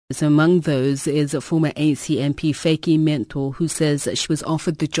Among those is a former ANC MP, Feki Mentor, who says she was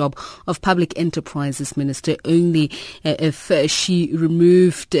offered the job of Public Enterprises Minister only if she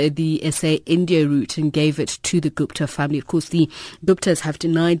removed the SA India route and gave it to the Gupta family. Of course, the Guptas have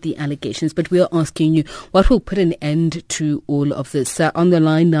denied the allegations, but we are asking you what will put an end to all of this. On the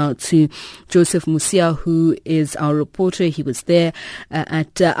line now to Joseph Musia, who is our reporter. He was there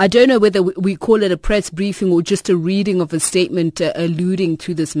at, I don't know whether we call it a press briefing or just a reading of a statement alluding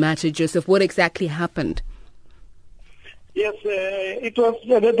to this matter. Joseph, what exactly happened? Yes, it was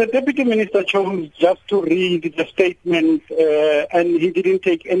the Deputy Minister chose just to read the statement, and he didn't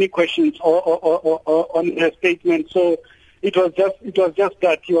take any questions on the statement. So it was just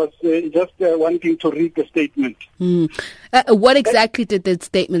that he was just wanting to read the statement. What exactly did that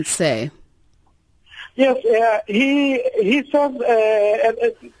statement say? Yes, he says.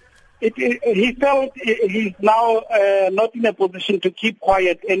 He felt he's now not in a position to keep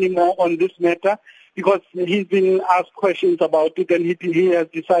quiet anymore on this matter because he's been asked questions about it, and he has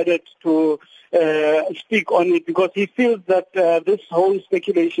decided to speak on it because he feels that this whole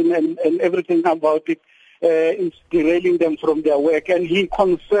speculation and everything about it is derailing them from their work. And he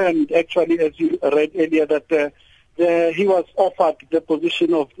confirmed, actually, as you read earlier, that he was offered the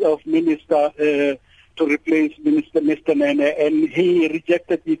position of minister to replace Mr. Nene, and he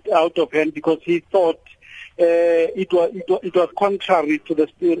rejected it out of hand because he thought it was contrary to the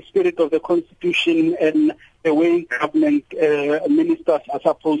spirit of the Constitution and the way government ministers are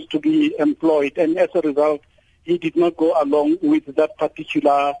supposed to be employed. And as a result, he did not go along with that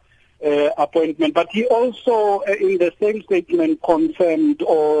particular appointment. But he also, in the same statement, confirmed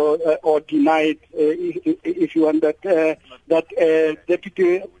or denied, if you want, that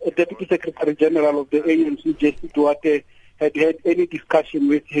Deputy Secretary General of the ANC, Jesse Duarte, had any discussion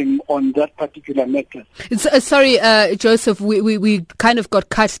with him on that particular matter. Sorry, Joseph, we kind of got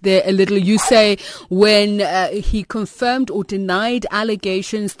cut there a little. You say when he confirmed or denied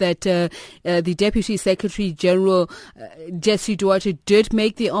allegations that the Deputy Secretary General, Jesse Duarte, did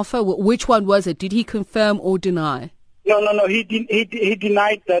make the offer. Which one was it? Did he confirm or deny? No. He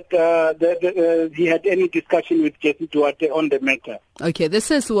denied that he had any discussion with Jesse Duarte on the matter. Okay,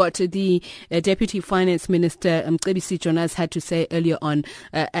 this is what the Deputy Finance Minister Mcebisi Jonas had to say earlier on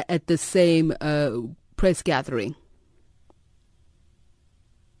at the same press gathering.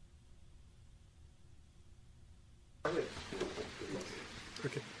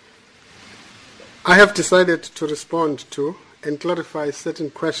 Okay. I have decided to respond to and clarify certain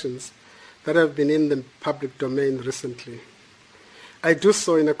questions that have been in the public domain recently. I do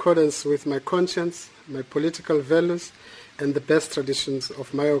so in accordance with my conscience, my political values, and the best traditions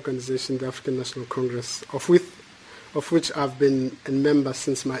of my organization, the African National Congress, of which I've been a member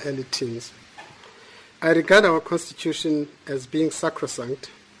since my early teens. I regard our Constitution as being sacrosanct,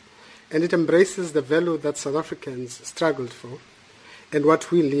 and it embraces the value that South Africans struggled for and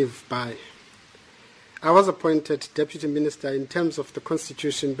what we live by. I was appointed Deputy Minister in terms of the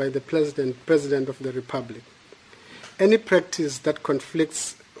Constitution by the President of the Republic. Any practice that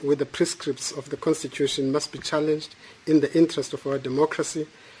conflicts with the prescripts of the Constitution must be challenged in the interest of our democracy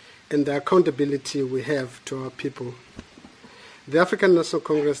and the accountability we have to our people. The African National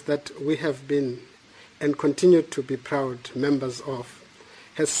Congress that we have been and continue to be proud members of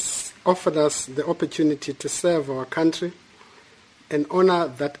has offered us the opportunity to serve our country, an honor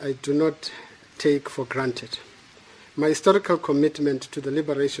that I do not take for granted. My historical commitment to the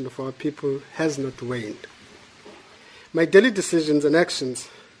liberation of our people has not waned. My daily decisions and actions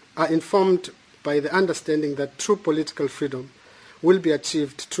are informed by the understanding that true political freedom will be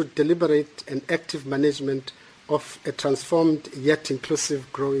achieved through deliberate and active management of a transformed yet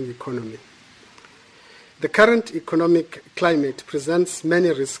inclusive growing economy. The current economic climate presents many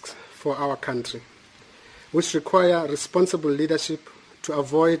risks for our country, which require responsible leadership to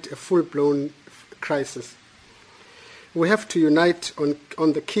avoid a full-blown crisis. We have to unite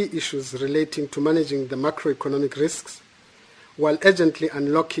on the key issues relating to managing the macroeconomic risks while urgently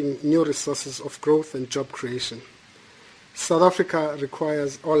unlocking new resources of growth and job creation. South Africa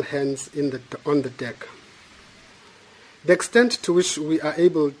requires all hands on the deck. The extent to which we are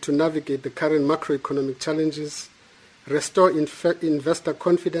able to navigate the current macroeconomic challenges, restore investor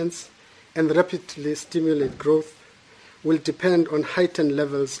confidence, and rapidly stimulate growth will depend on heightened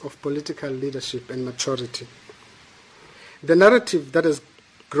levels of political leadership and maturity. The narrative that has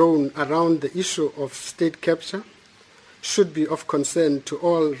grown around the issue of state capture should be of concern to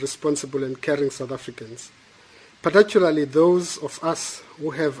all responsible and caring South Africans, particularly those of us who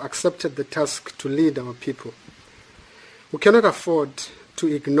have accepted the task to lead our people. We cannot afford to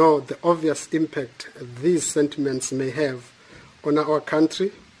ignore the obvious impact these sentiments may have on our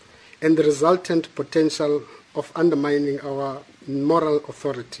country, and the resultant potential of undermining our moral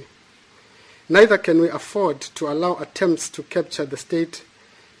authority. Neither can we afford to allow attempts to capture the state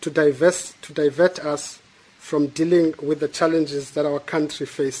to divert us from dealing with the challenges that our country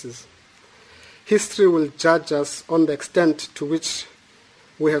faces. History will judge us on the extent to which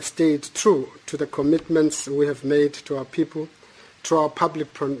we have stayed true to the commitments we have made to our people through our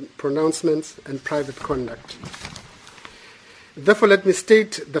public pronouncements and private conduct. Therefore, let me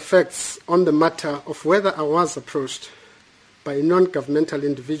state the facts on the matter of whether I was approached by non-governmental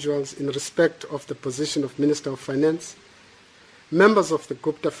individuals in respect of the position of Minister of Finance. Members of the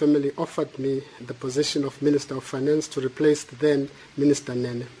Gupta family offered me the position of Minister of Finance to replace the then Minister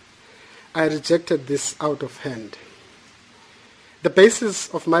Nene. I rejected this out of hand. The basis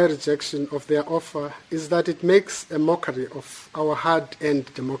of my rejection of their offer is that it makes a mockery of our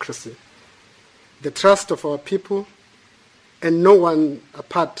hard-earned democracy, the trust of our people, and no one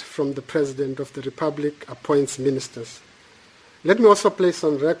apart from the President of the Republic appoints ministers. Let me also place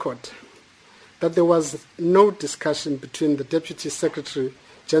on record that there was no discussion between the Deputy Secretary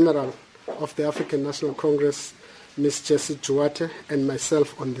General of the African National Congress, Ms. Jessie Juwate, and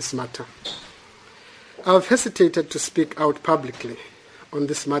myself on this matter. I have hesitated to speak out publicly on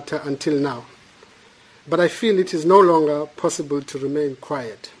this matter until now, but I feel it is no longer possible to remain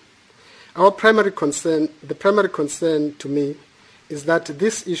quiet. The primary concern to me is that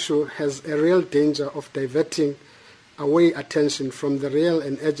this issue has a real danger of diverting away attention from the real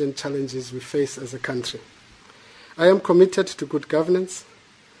and urgent challenges we face as a country. I am committed to good governance,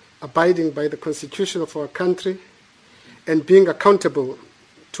 abiding by the constitution of our country, and being accountable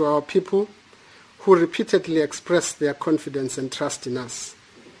to our people who repeatedly express their confidence and trust in us,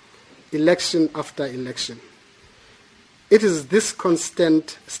 election after election. It is this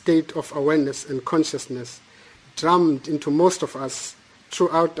constant state of awareness and consciousness drummed into most of us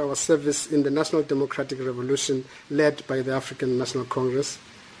throughout our service in the National Democratic Revolution led by the African National Congress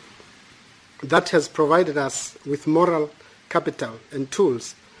that has provided us with moral capital and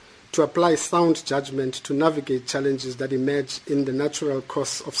tools to apply sound judgment to navigate challenges that emerge in the natural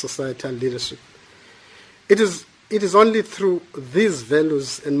course of societal leadership. It is only through these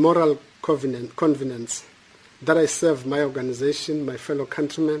values and moral convenance that I serve my organization, my fellow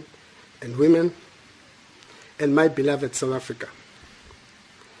countrymen and women, and my beloved South Africa.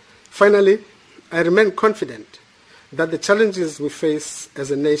 Finally, I remain confident that the challenges we face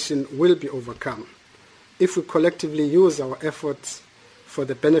as a nation will be overcome if we collectively use our efforts for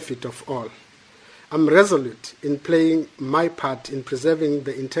the benefit of all. I'm resolute in playing my part in preserving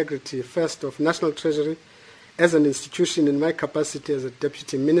the integrity, first, of National Treasury as an institution in my capacity as a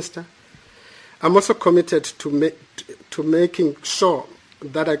Deputy Minister. I'm also committed to making sure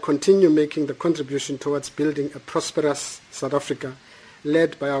that I continue making the contribution towards building a prosperous South Africa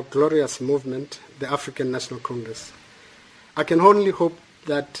led by our glorious movement, the African National Congress. I can only hope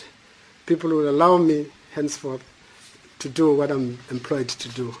that people will allow me henceforth to do what I'm employed to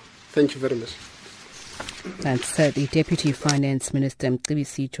do. Thank you very much. That's the Deputy Finance Minister,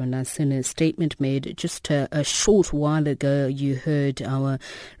 Mcebisi Jonas, in a statement made just a short while ago. You heard our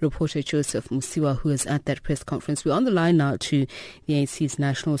reporter Joseph Musiwa, who is at that press conference. We're on the line now to the ANC's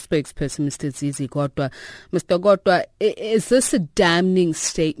national spokesperson, Mr. Zizi Godwa. Mr. Godwa, is this a damning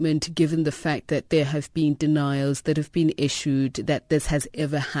statement given the fact that there have been denials that have been issued that this has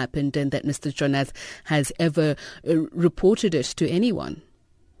ever happened and that Mr. Jonas has ever reported it to anyone?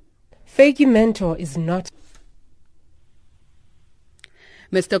 Fake mentor is not.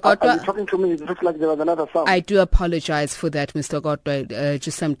 Mr. Godwa, are you talking to me? It looks like there was another sound. I do apologize for that, Mr. Godwa.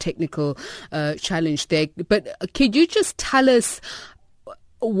 Just some technical challenge there. But could you just tell us,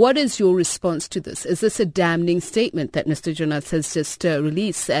 what is your response to this? Is this a damning statement that Mr. Jonas has just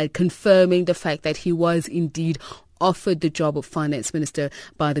released, confirming the fact that he was indeed offered the job of finance minister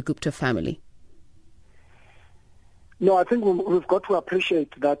by the Gupta family? No, I think we've got to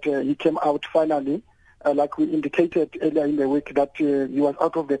appreciate that he came out finally, like we indicated earlier in the week, that he was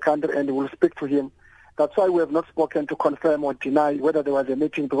out of the country and we'll speak to him. That's why we have not spoken to confirm or deny whether there was a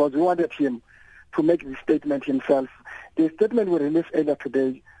meeting, because we wanted him to make the statement himself. The statement we released earlier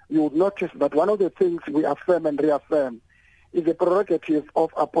today, you would notice that one of the things we affirm and reaffirm is the prerogative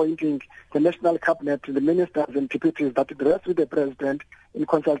of appointing the National Cabinet, the ministers and deputies, that it rests with the President in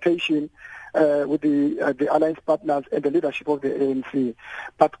consultation with the alliance partners and the leadership of the ANC.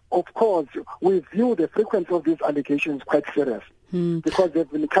 But of course, we view the frequency of these allegations quite serious. because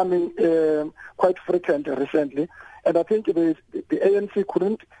they've been coming quite frequent recently. And I think the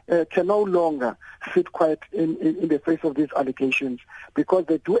ANC can no longer sit quiet in the face of these allegations, because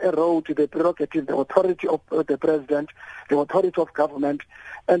they do erode the prerogative, the authority of the president, the authority of government,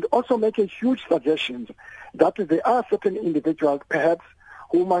 and also make a huge suggestions that there are certain individuals, perhaps,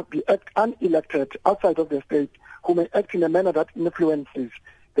 who might be unelected outside of the state, who may act in a manner that influences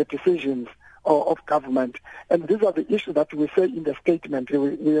the decisions of government. And these are the issues that we say in the statement we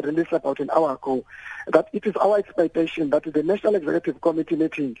released about an hour ago, that it is our expectation that the National Executive Committee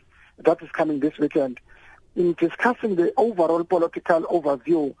meeting that is coming this weekend, in discussing the overall political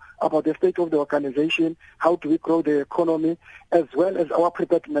overview about the state of the organization, how do we grow the economy, as well as our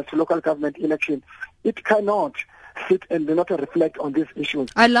preparedness to local government election, it cannot sit and not reflect on these issues.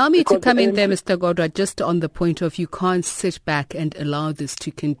 Allow me to come in there, Mr. Godwa, just on the point of you can't sit back and allow this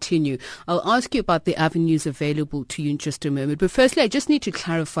to continue. I'll ask you about the avenues available to you in just a moment. But firstly, I just need to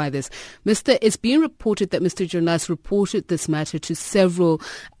clarify this. It's been reported that Mr. Jonas reported this matter to several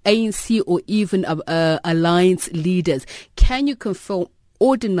ANC or even alliance leaders. Can you confirm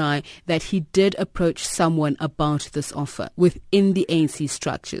or deny that he did approach someone about this offer within the ANC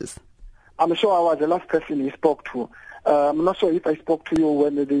structures? I'm sure I was the last person he spoke to. I'm not sure if I spoke to you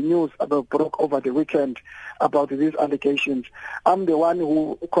when the news broke over the weekend about these allegations. I'm the one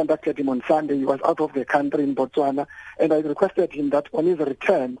who contacted him on Sunday. He was out of the country in Botswana, and I requested him that on his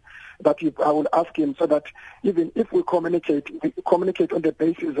return, that I will ask him so that even if we communicate on the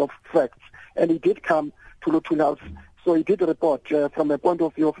basis of facts. And he did come to Lutuli House. So he did report from a point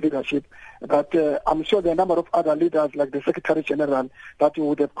of view of leadership that I'm sure there are a number of other leaders like the Secretary General that he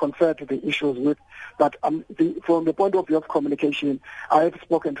would have conferred the issues with. But from the point of view of communication, I have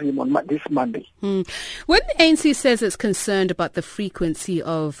spoken to him on this Monday. When the ANC says it's concerned about the frequency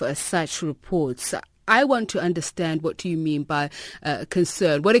of such reports, I want to understand, what do you mean by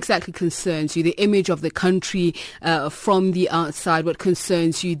concern? What exactly concerns you? The image of the country from the outside? What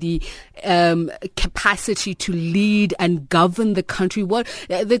concerns you? The capacity to lead and govern the country? What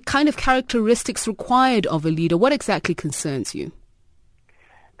the kind of characteristics required of a leader? What exactly concerns you?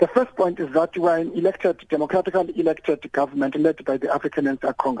 The first point is that we are an democratically elected government led by the African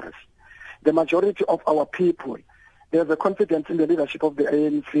National Congress. The majority of our people, there's a confidence in the leadership of the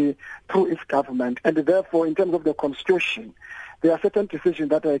ANC through its government, and therefore, in terms of the constitution, there are certain decisions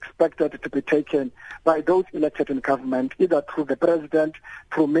that are expected to be taken by those elected in government, either through the president,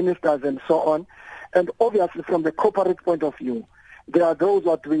 through ministers, and so on. And obviously, from the corporate point of view, there are those who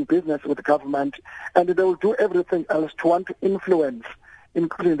are doing business with government, and they will do everything else to want to influence,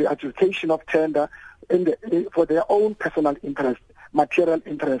 including the adjudication of tender for their own personal interest, material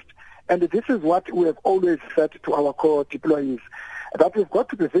interest. And this is what we have always said to our core deployees, that we've got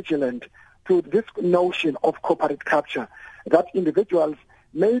to be vigilant to this notion of corporate capture, that individuals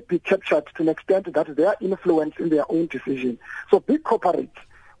may be captured to an extent that they are influenced in their own decision. So big corporates,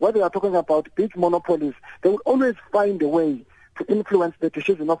 whether they are talking about big monopolies, they will always find a way to influence the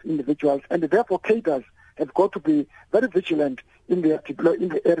decision of individuals, and therefore cadres have got to be very vigilant in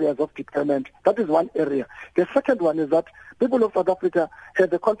the areas of deployment. That is one area. The second one is that people of South Africa have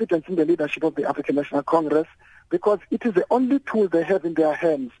the confidence in the leadership of the African National Congress, because it is the only tool they have in their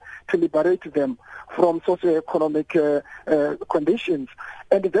hands to liberate them from socio-economic conditions.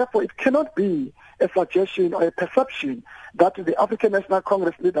 And therefore, it cannot be a suggestion or a perception that the African National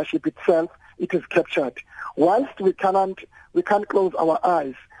Congress leadership itself, it is captured. Whilst we can't close our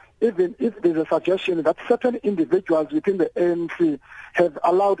eyes, even if there's a suggestion that certain individuals within the ANC have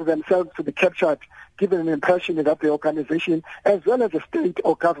allowed themselves to be captured, given an impression that the organization, as well as the state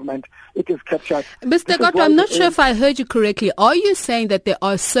or government, it is captured. Mr. Godwa, I'm not sure if I heard you correctly. Are you saying that there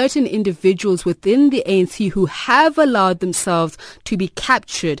are certain individuals within the ANC who have allowed themselves to be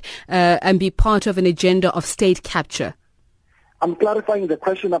captured and be part of an agenda of state capture? I'm clarifying the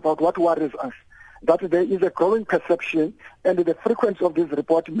question about what worries us. That there is a growing perception, and the frequency of this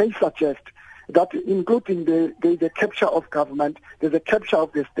report may suggest that, including the capture of government, there's a capture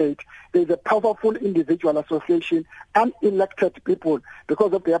of the state, there's a powerful individual association, unelected people,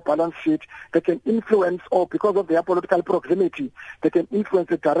 because of their balance sheet, they can influence, or because of their political proximity, they can influence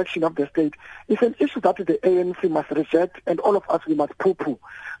the direction of the state. It's an issue that the ANC must reject, and all of us, we must poo-poo,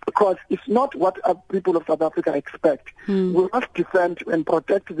 because it's not what people of South Africa expect. We must defend and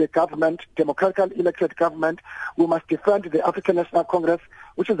protect the government, democratically elected government. We must defend the African National Congress,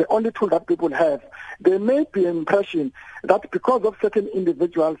 which is the only tool that people have. There may be an impression that because of certain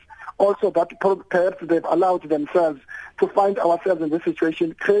individuals also that perhaps they've allowed themselves to find ourselves in this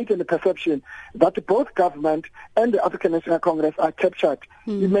situation, creating the perception that both government and the African National Congress are captured.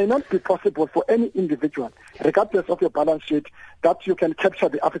 It may not be possible for any individual, regardless of your balance sheet, that you can capture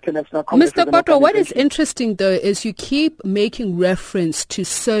the African National Congress. Mr. Godwa, what is interesting, though, is you keep making reference to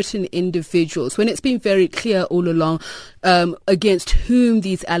certain individuals when it's been very clear all along against whom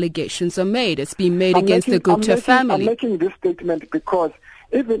these allegations are made. It's been made against the Gupta family. I'm making this statement because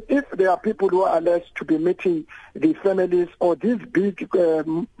even if there are people who are alleged to be meeting the families or these big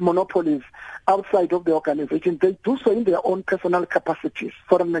monopolies outside of the organization, they do so in their own personal capacities.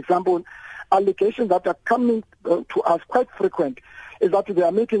 For an example, allegations that are coming to us quite frequent is that there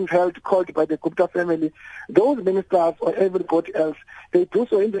are meetings called by the Gupta family. Those ministers or everybody else, they do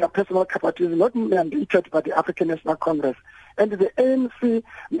so in their personal capacities, not mandated by the African National Congress. And the ANC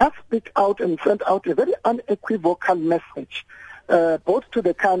must speak out and send out a very unequivocal message, both to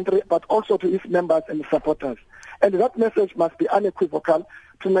the country but also to its members and supporters. And that message must be unequivocal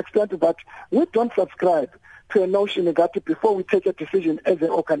to an extent that we don't subscribe to a notion that before we take a decision as an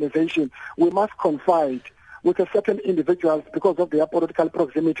organization, we must confide with a certain individuals because of their political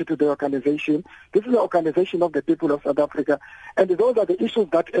proximity to the organization. This is the organization of the people of South Africa, and those are the issues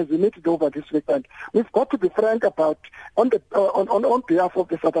that, as we meet over this weekend, we've got to be frank about on behalf of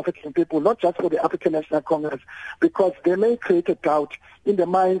the South African people, not just for the African National Congress, because they may create a doubt in the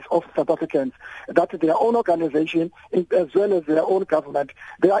minds of South Africans that their own organization, as well as their own government,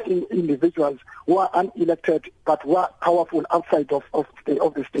 they are individuals who are unelected but who are powerful outside of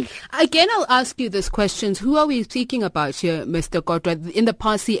the state. Again, I'll ask you this question. Who are we speaking about here, Mr. Godwa? In the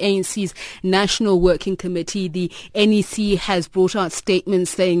past, the ANC's National Working Committee, the NEC, has brought out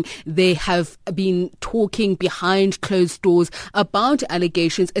statements saying they have been talking behind closed doors about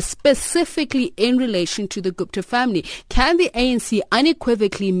allegations, specifically in relation to the Gupta family. Can the ANC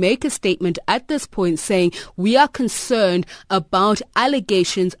unequivocally make a statement at this point saying we are concerned about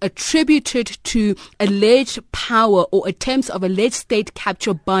allegations attributed to alleged power or attempts of alleged state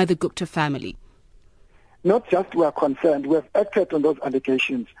capture by the Gupta family? Not just we are concerned, we have acted on those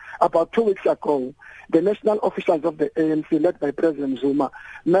allegations. About 2 weeks ago, the national officials of the ANC, led by President Zuma,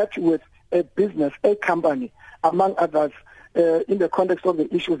 met with a business, a company, among others, in the context of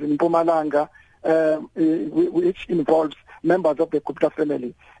the issues in Mpumalanga, which involves members of the Gupta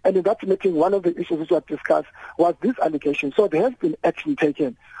family. And in that meeting, one of the issues which was discussed was this allegation. So there has been action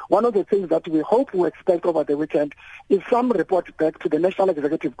taken. One of the things that we hope we expect over the weekend is some report back to the National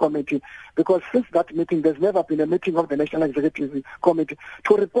Executive Committee, because since that meeting, there's never been a meeting of the National Executive Committee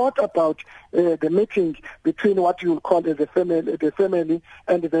to report about the meeting between what you will call as the family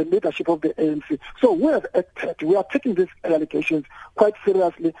and the leadership of the ANC. So we have acted. We are taking these allegations quite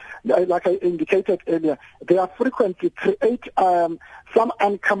seriously. Like I indicated earlier, they are frequently create some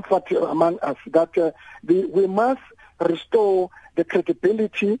uncomfort among us that we must restore the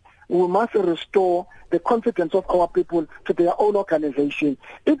credibility, we must restore the confidence of our people to their own organization.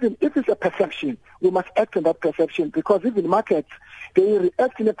 Even if it's a perception, we must act on that perception, because even markets, they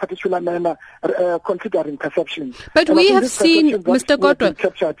react in a particular manner considering perceptions. But we have seen, Mr.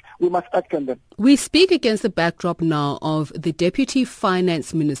 Godwa, we must act on them. We speak against the backdrop now of the Deputy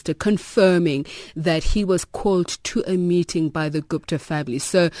Finance Minister confirming that he was called to a meeting by the Gupta family.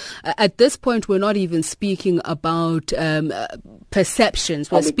 So at this point, we're not even speaking about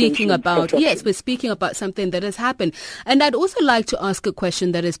perceptions. We're speaking about, we're speaking about something that has happened. And I'd also like to ask a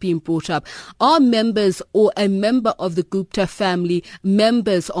question that has been brought up. Are members or a member of the Gupta family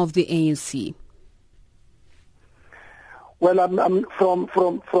members of the ANC? Well, I'm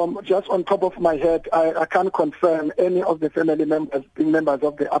from just on top of my head, I can't confirm any of the family members being members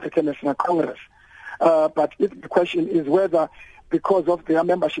of the African National Congress. But if the question is whether, because of their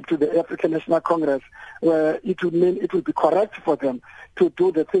membership to the African National Congress, it would mean it would be correct for them to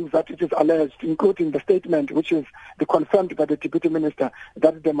do the things that it is alleged, including the statement, which is confirmed by the Deputy Minister,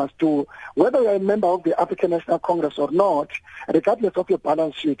 that they must do. Whether you're a member of the African National Congress or not, regardless of your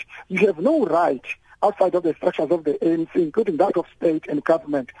balance sheet, you have no right outside of the structures of the ANC, including that of state and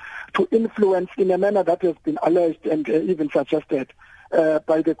government, to influence in a manner that has been alleged and even suggested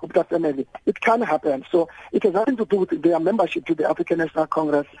by the Gupta family. It can happen. So it has nothing to do with their membership to the African National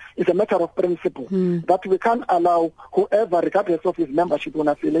Congress. It's a matter of principle that we can't allow whoever, regardless of his membership or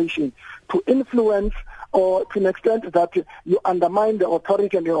affiliation, to influence or to an extent that you undermine the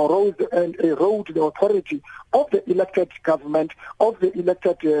authority and erode the authority of the elected government, of the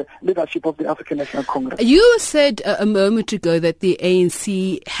elected leadership of the African National Congress. You said a moment ago that the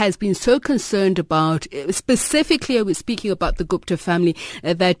ANC has been so concerned about, specifically I was speaking about the Gupta family, family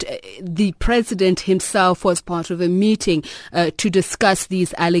that the president himself was part of a meeting to discuss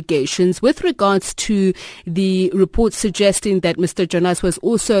these allegations. With regards to the report suggesting that Mr. Jonas was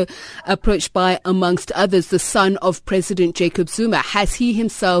also approached by, amongst others, the son of President Jacob Zuma, has he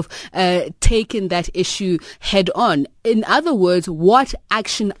himself taken that issue head on? In other words, what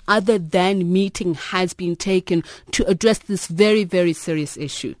action other than meeting has been taken to address this very, very serious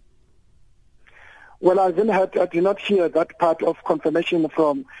issue? Well, I did not hear that part of confirmation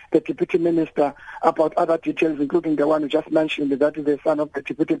from the Deputy Minister about other details, including the one you just mentioned, that is the son of the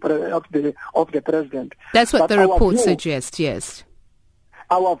Deputy of the President. That's what the report suggests, yes.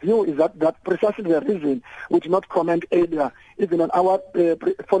 Our view is that precisely the reason we did not comment earlier, even on our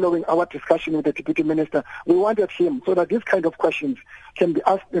following our discussion with the Deputy Minister, we wanted him so that these kind of questions can be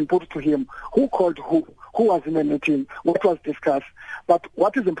asked and put to him. Who called who was in the meeting, what was discussed. But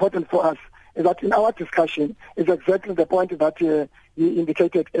what is important for us is that in our discussion is exactly the point that he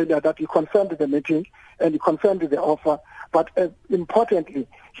indicated earlier, that he confirmed the meeting and he confirmed the offer. But importantly,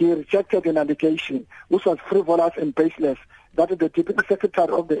 he rejected an allegation which was frivolous and baseless, that the Deputy Secretary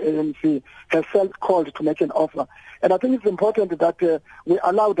of the ANC herself called to make an offer. And I think it's important that we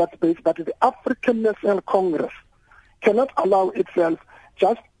allow that space, but the African National Congress cannot allow itself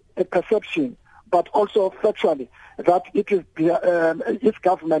just a perception, but also factually, that its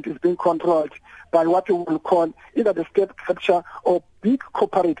government is being controlled by what we will call either the state capture or big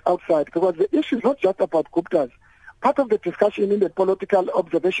corporate outside. Because the issue is not just about Guptas. Part of the discussion in the political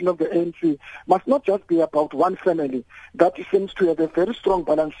observation of the ANC must not just be about one family that seems to have a very strong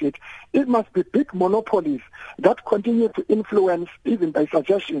balance sheet. It must be big monopolies that continue to influence, even by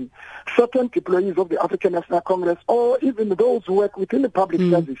suggestion, certain employees of the African National Congress, or even those who work within the public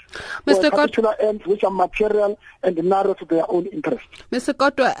service for particular ends which are material and narrow to their own interest. Mr.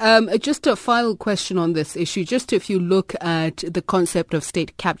 Kotwa, just a final question on this issue. Just if you look at the concept of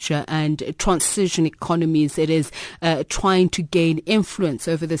state capture and transition economies, it is trying to gain influence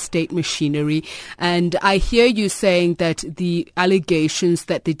over the state machinery. And I hear you saying that the allegations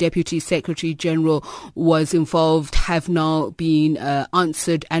that the Deputy Secretary General was involved have now been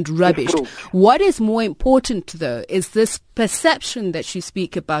answered and rubbished. What is more important, though, is this perception that you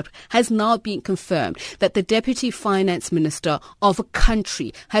speak about has now been confirmed, that the Deputy Finance Minister of a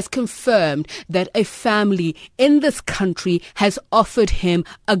country has confirmed that a family in this country has offered him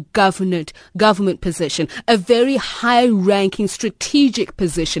a government position, a very high-ranking strategic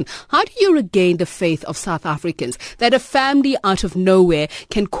position. How do you regain the faith of South Africans that a family out of nowhere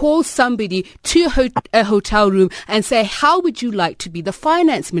can call somebody to a hotel room and say, how would you like to be the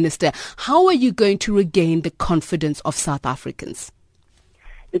finance minister? How are you going to regain the confidence of South Africans?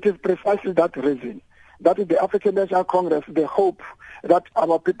 It is precisely that reason that is the African National Congress, the hope that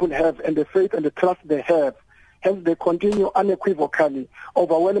our people have and the faith and the trust they have. Hence, they continue unequivocally,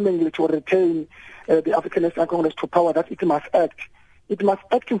 overwhelmingly to retain the African National Congress to power, that it must act. It must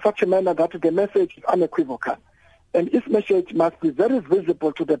act in such a manner that the message is unequivocal. And its message must be very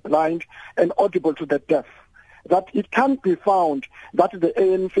visible to the blind and audible to the deaf. That it can't be found that the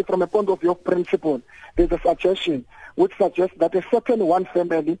ANC, from a point of view of principle, there's a suggestion which suggests that a certain one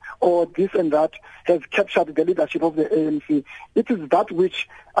family or this and that has captured the leadership of the ANC. It is that which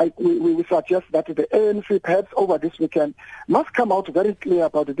we suggest that the ANC, perhaps over this weekend, must come out very clear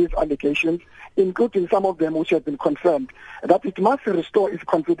about these allegations, including some of them which have been confirmed, that it must restore its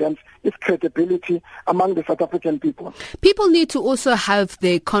confidence, its credibility among the South African people. People need to also have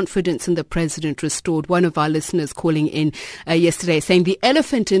their confidence in the president restored. One of our listeners calling in yesterday saying the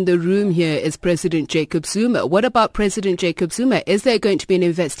elephant in the room here is President Jacob Zuma. What about President Jacob Zuma? Is there going to be an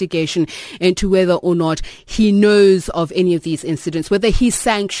investigation into whether or not he knows of any of these incidents, whether he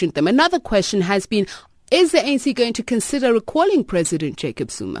sanctioned them? Another question has been, is the ANC going to consider recalling President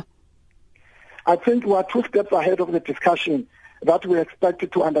Jacob Zuma? I think we are 2 steps ahead of the discussion that we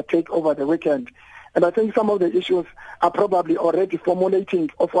expected to undertake over the weekend. And I think some of the issues are probably already formulating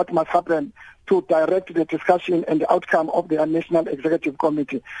of what must happen to direct the discussion and the outcome of the National Executive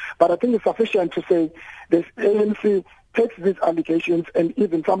Committee. But I think it's sufficient to say the ANC takes these allegations, and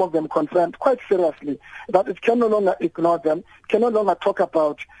even some of them confirmed quite seriously, that it can no longer ignore them, can no longer talk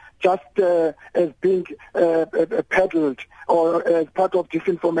about just as being peddled or as part of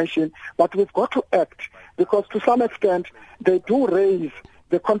disinformation, but we've got to act, because to some extent they do raise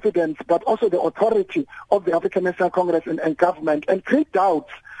the confidence but also the authority of the African National Congress and government, and create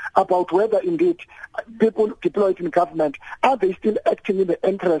doubts about whether indeed people deployed in government, are they still acting in the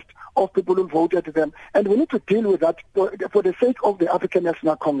interest of people who voted them. And we need to deal with that for the sake of the African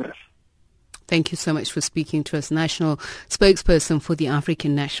National Congress. Thank you so much for speaking to us, National Spokesperson for the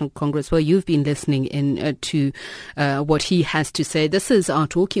African National Congress. Well, you've been listening in to what he has to say. This is our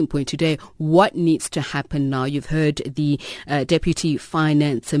talking point today. What needs to happen now? You've heard the Deputy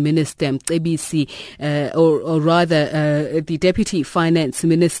Finance Minister, Mcebisi, or rather the Deputy Finance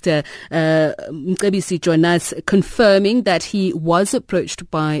Minister, Mcebisi Jonas, confirming that he was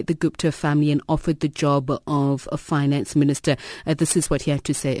approached by the Gupta family and offered the job of a finance minister. This is what he had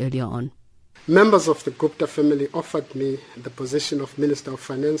to say earlier on. Members of the Gupta family offered me the position of Minister of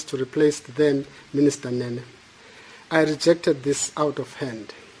Finance to replace the then Minister Nene. I rejected this out of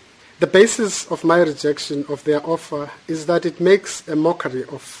hand. The basis of my rejection of their offer is that it makes a mockery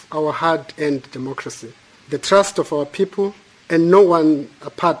of our hard-earned democracy, the trust of our people, and no one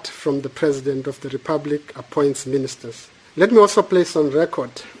apart from the President of the Republic appoints ministers. Let me also place on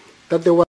record that there was